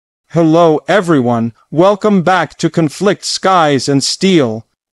Hello everyone, welcome back to Conflict Skies and Steel.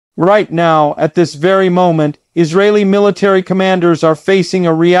 Right now, at this very moment, Israeli military commanders are facing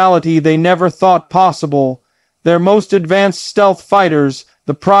a reality they never thought possible. Their most advanced stealth fighters,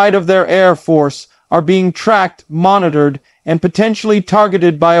 the pride of their air force, are being tracked, monitored, and potentially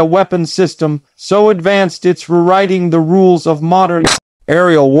targeted by a weapon system so advanced it's rewriting the rules of modern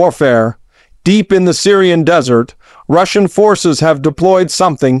aerial warfare. Deep in the Syrian desert, Russian forces have deployed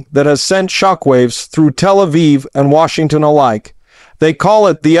something that has sent shockwaves through Tel Aviv and Washington alike. They call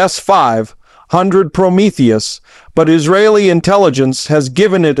it the S-500 Prometheus, but Israeli intelligence has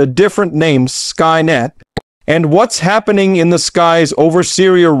given it a different name, Skynet. And what's happening in the skies over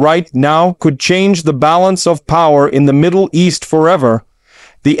Syria right now could change the balance of power in the Middle East forever.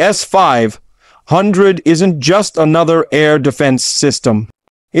 The S-500 isn't just another air defense system.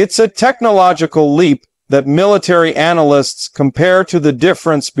 It's a technological leap that military analysts compare to the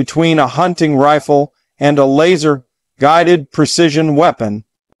difference between a hunting rifle and a laser-guided precision weapon.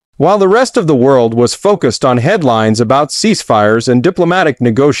 While the rest of the world was focused on headlines about ceasefires and diplomatic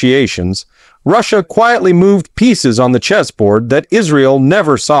negotiations, Russia quietly moved pieces on the chessboard that Israel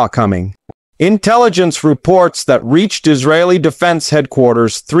never saw coming. Intelligence reports that reached Israeli defense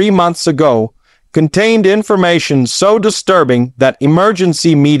headquarters 3 months ago contained information so disturbing that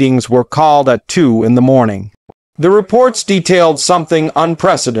emergency meetings were called at 2 in the morning. The reports detailed something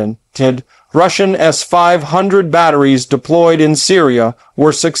unprecedented. Russian S-500 batteries deployed in Syria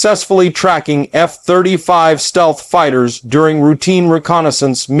were successfully tracking F-35 stealth fighters during routine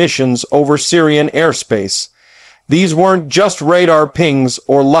reconnaissance missions over Syrian airspace. These weren't just radar pings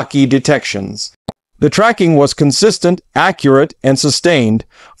or lucky detections. The tracking was consistent, accurate, and sustained.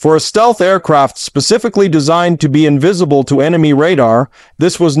 For a stealth aircraft specifically designed to be invisible to enemy radar,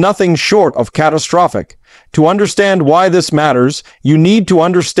 this was nothing short of catastrophic. To understand why this matters, you need to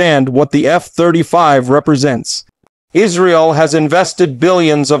understand what the F-35 represents. Israel has invested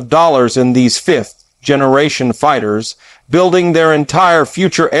billions of dollars in these fifth-generation fighters, building their entire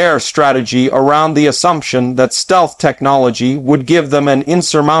future air strategy around the assumption that stealth technology would give them an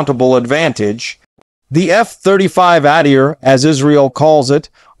insurmountable advantage. The F-35 Adir, as Israel calls it,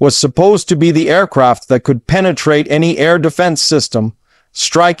 was supposed to be the aircraft that could penetrate any air defense system,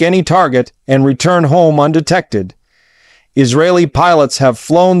 strike any target, and return home undetected. Israeli pilots have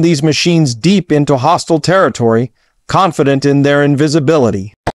flown these machines deep into hostile territory, confident in their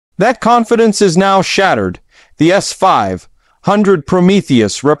invisibility. That confidence is now shattered. The S-500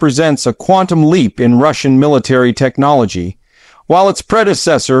 Prometheus represents a quantum leap in Russian military technology. While its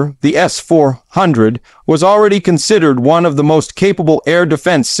predecessor, the S-400, was already considered one of the most capable air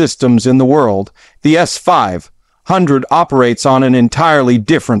defense systems in the world, the S-500 operates on an entirely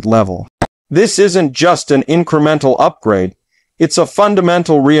different level. This isn't just an incremental upgrade, it's a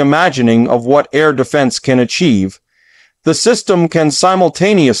fundamental reimagining of what air defense can achieve. The system can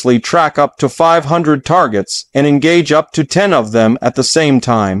simultaneously track up to 500 targets and engage up to 10 of them at the same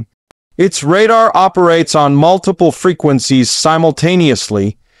time. Its radar operates on multiple frequencies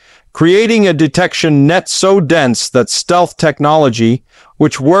simultaneously, creating a detection net so dense that stealth technology,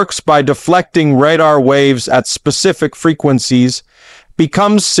 which works by deflecting radar waves at specific frequencies,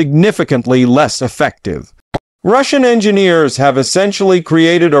 becomes significantly less effective. Russian engineers have essentially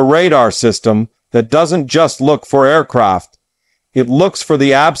created a radar system that doesn't just look for aircraft. It looks for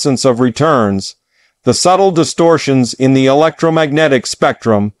the absence of returns, the subtle distortions in the electromagnetic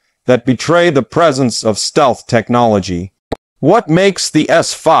spectrum that betray the presence of stealth technology. What makes the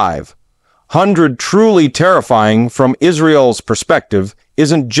S-500 truly terrifying from Israel's perspective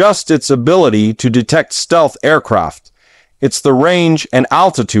isn't just its ability to detect stealth aircraft. It's the range and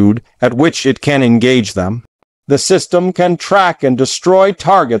altitude at which it can engage them. The system can track and destroy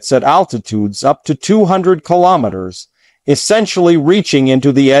targets at altitudes up to 200 kilometers, essentially reaching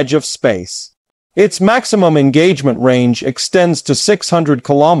into the edge of space. Its maximum engagement range extends to 600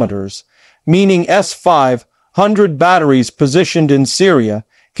 kilometers, meaning S-500 batteries positioned in Syria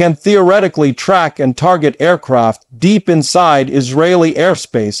can theoretically track and target aircraft deep inside Israeli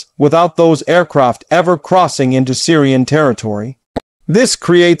airspace without those aircraft ever crossing into Syrian territory. This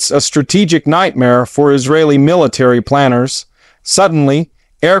creates a strategic nightmare for Israeli military planners. Suddenly,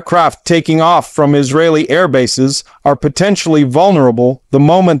 aircraft taking off from Israeli airbases are potentially vulnerable the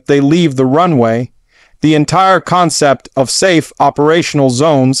moment they leave the runway. The entire concept of safe operational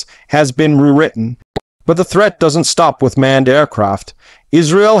zones has been rewritten. But the threat doesn't stop with manned aircraft.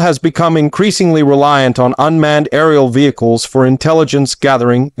 Israel has become increasingly reliant on unmanned aerial vehicles for intelligence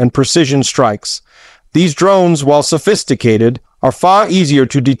gathering and precision strikes. These drones, while sophisticated, are far easier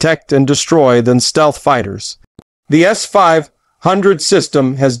to detect and destroy than stealth fighters. The S-500 S-500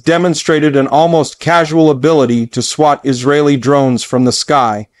 system has demonstrated an almost casual ability to swat Israeli drones from the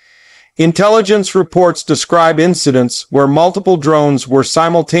sky. Intelligence reports describe incidents where multiple drones were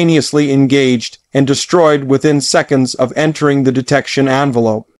simultaneously engaged and destroyed within seconds of entering the detection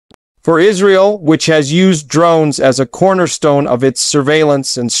envelope. For Israel, which has used drones as a cornerstone of its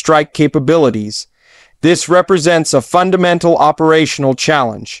surveillance and strike capabilities, this represents a fundamental operational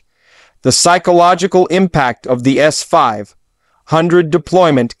challenge. The psychological impact of the S-500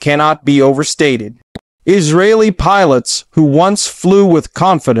 deployment cannot be overstated. Israeli pilots who once flew with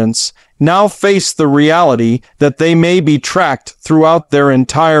confidence now face the reality that they may be tracked throughout their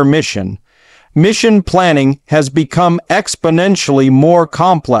entire mission. Mission planning has become exponentially more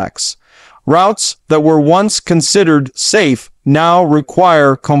complex. Routes that were once considered safe now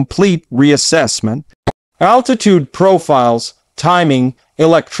require complete reassessment. Altitude profiles, timing,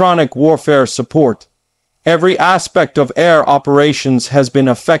 electronic warfare support. Every aspect of air operations has been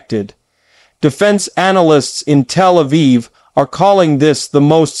affected. Defense analysts in Tel Aviv are calling this the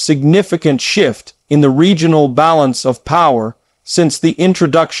most significant shift in the regional balance of power since the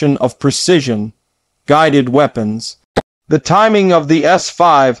introduction of precision-guided weapons. The timing of the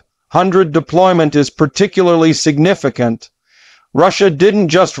S-500 deployment is particularly significant. Russia didn't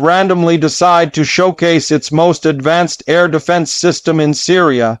just randomly decide to showcase its most advanced air defense system in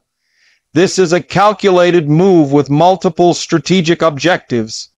Syria. This is a calculated move with multiple strategic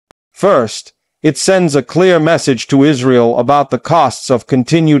objectives. First, it sends a clear message to Israel about the costs of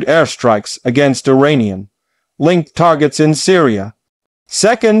continued airstrikes against Iranian-linked targets in Syria.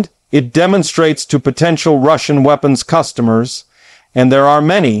 Second, it demonstrates to potential Russian weapons customers, and there are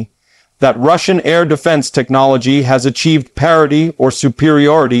many, that Russian air defense technology has achieved parity or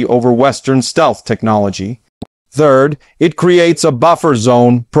superiority over Western stealth technology. Third, it creates a buffer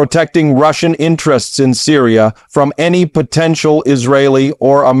zone protecting Russian interests in Syria from any potential Israeli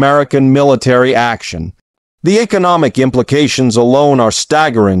or American military action. The economic implications alone are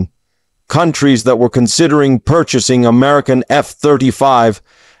staggering. Countries that were considering purchasing American F-35s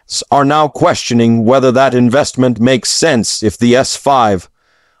are now questioning whether that investment makes sense if the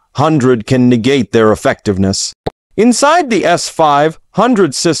S-500 can negate their effectiveness. Inside the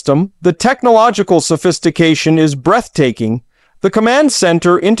S-500 system, the technological sophistication is breathtaking. The command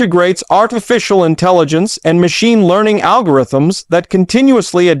center integrates artificial intelligence and machine learning algorithms that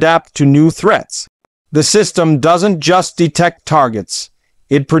continuously adapt to new threats. The system doesn't just detect targets.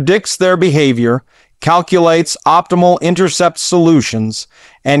 It predicts their behavior, calculates optimal intercept solutions,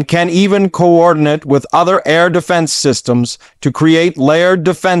 and can even coordinate with other air defense systems to create layered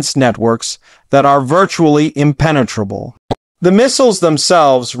defense networks that are virtually impenetrable. The missiles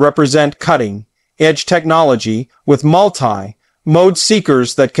themselves represent cutting-edge technology with multi-mode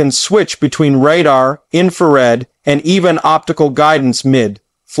seekers that can switch between radar, infrared, and even optical guidance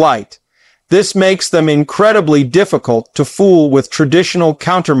mid-flight. This makes them incredibly difficult to fool with traditional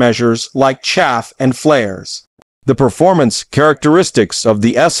countermeasures like chaff and flares. The performance characteristics of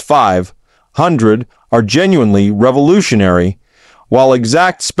the S-500 are genuinely revolutionary. While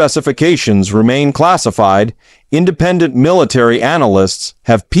exact specifications remain classified, independent military analysts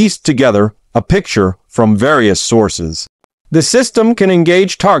have pieced together a picture from various sources. The system can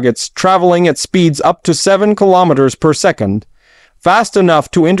engage targets traveling at speeds up to 7 kilometers per second, fast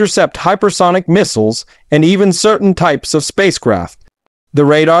enough to intercept hypersonic missiles and even certain types of spacecraft. The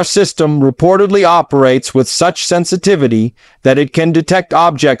radar system reportedly operates with such sensitivity that it can detect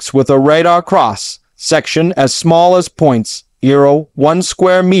objects with a radar cross-section as small as 0.01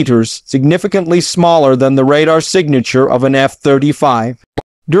 square meters, significantly smaller than the radar signature of an F-35.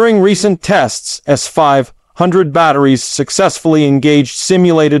 During recent tests, S-500 batteries successfully engaged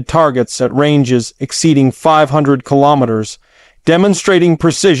simulated targets at ranges exceeding 500 kilometers, demonstrating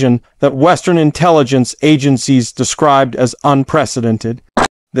precision that Western intelligence agencies described as unprecedented.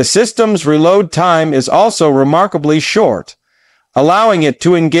 The system's reload time is also remarkably short, allowing it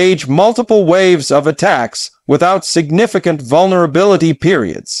to engage multiple waves of attacks without significant vulnerability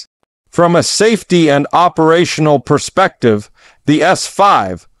periods. From a safety and operational perspective, the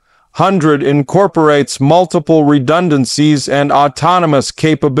S-500 incorporates multiple redundancies and autonomous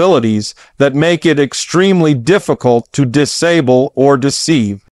capabilities that make it extremely difficult to disable or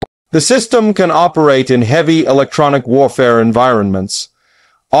deceive. The system can operate in heavy electronic warfare environments,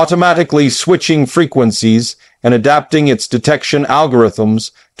 automatically switching frequencies and adapting its detection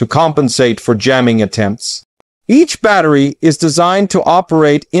algorithms to compensate for jamming attempts. Each battery is designed to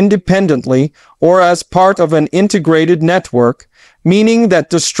operate independently or as part of an integrated network, meaning that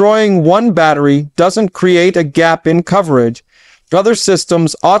destroying one battery doesn't create a gap in coverage, Other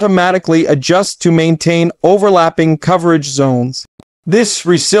systems automatically adjust to maintain overlapping coverage zones. This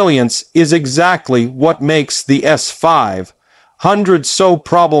resilience is exactly what makes the S-500 so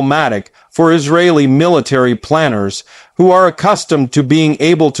problematic for Israeli military planners who are accustomed to being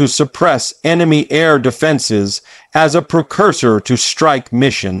able to suppress enemy air defenses as a precursor to strike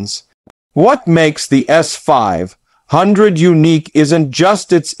missions. What makes the S-500 unique isn't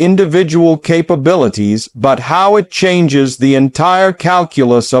just its individual capabilities, but how it changes the entire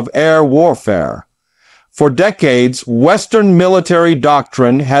calculus of air warfare. For decades, Western military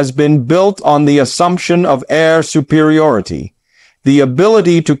doctrine has been built on the assumption of air superiority, the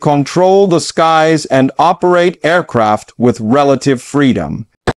ability to control the skies and operate aircraft with relative freedom.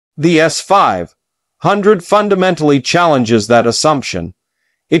 The S-500 fundamentally challenges that assumption.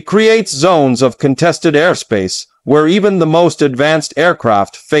 It creates zones of contested airspace where even the most advanced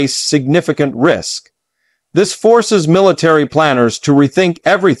aircraft face significant risk. This forces military planners to rethink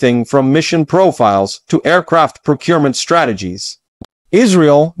everything from mission profiles to aircraft procurement strategies.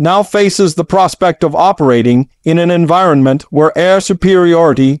 Israel now faces the prospect of operating in an environment where air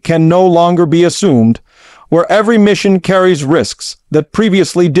superiority can no longer be assumed, where every mission carries risks that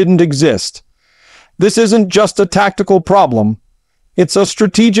previously didn't exist. This isn't just a tactical problem. It's a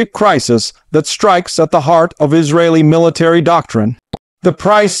strategic crisis that strikes at the heart of Israeli military doctrine. The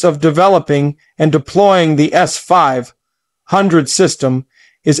price of developing and deploying the S-500 system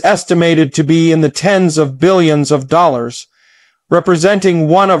is estimated to be in the tens of billions of dollars, representing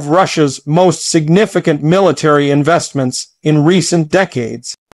one of Russia's most significant military investments in recent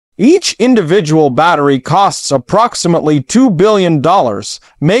decades. Each individual battery costs approximately $2 billion,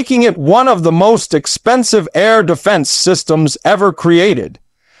 making it one of the most expensive air defense systems ever created.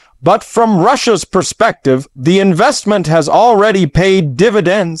 But from Russia's perspective, the investment has already paid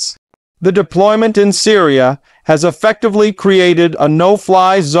dividends. The deployment in Syria has effectively created a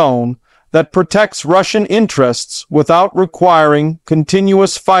no-fly zone that protects Russian interests without requiring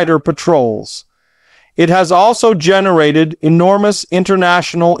continuous fighter patrols. It has also generated enormous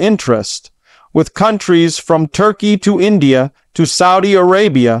international interest, with countries from Turkey to India to Saudi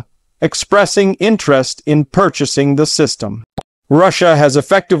Arabia expressing interest in purchasing the system. Russia has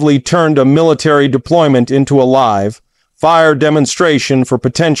effectively turned a military deployment into a live, fire demonstration for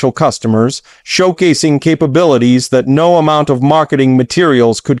potential customers, showcasing capabilities that no amount of marketing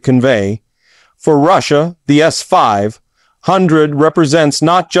materials could convey. For Russia, the S-500 represents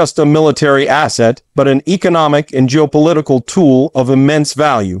not just a military asset, but an economic and geopolitical tool of immense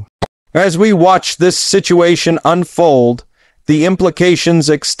value. As we watch this situation unfold, the implications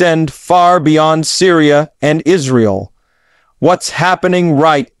extend far beyond Syria and Israel. What's happening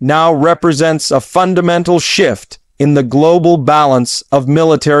right now represents a fundamental shift in the global balance of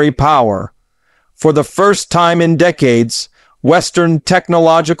military power. For the first time in decades, Western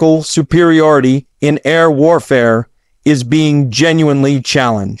technological superiority in air warfare is being genuinely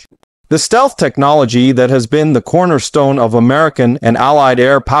challenged. The stealth technology that has been the cornerstone of American and Allied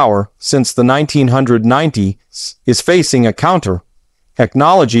air power since the 1990s is facing a counter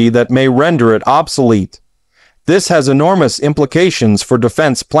technology that may render it obsolete. This has enormous implications for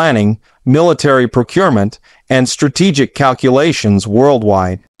defense planning, military procurement, and strategic calculations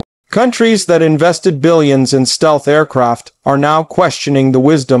worldwide. Countries that invested billions in stealth aircraft are now questioning the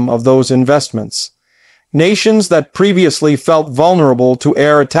wisdom of those investments. Nations that previously felt vulnerable to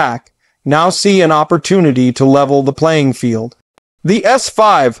air attack now see an opportunity to level the playing field. The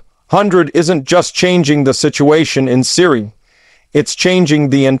S-500 isn't just changing the situation in Syria. It's changing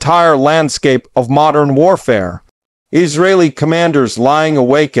the entire landscape of modern warfare. Israeli commanders lying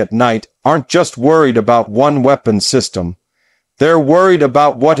awake at night aren't just worried about one weapon system. They're worried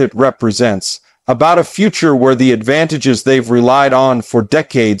about what it represents, about a future where the advantages they've relied on for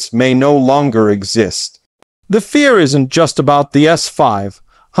decades may no longer exist. The fear isn't just about the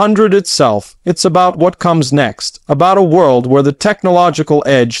S-500 itself, it's about what comes next, about a world where the technological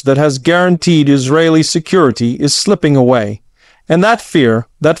edge that has guaranteed Israeli security is slipping away. And that fear,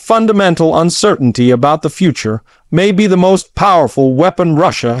 that fundamental uncertainty about the future, may be the most powerful weapon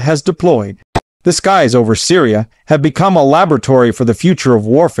Russia has deployed. The skies over Syria have become a laboratory for the future of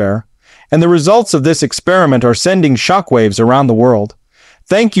warfare, and the results of this experiment are sending shockwaves around the world.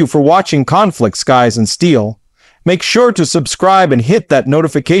 Thank you for watching Conflict Skies and Steel. Make sure to subscribe and hit that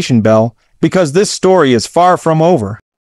notification bell, because this story is far from over.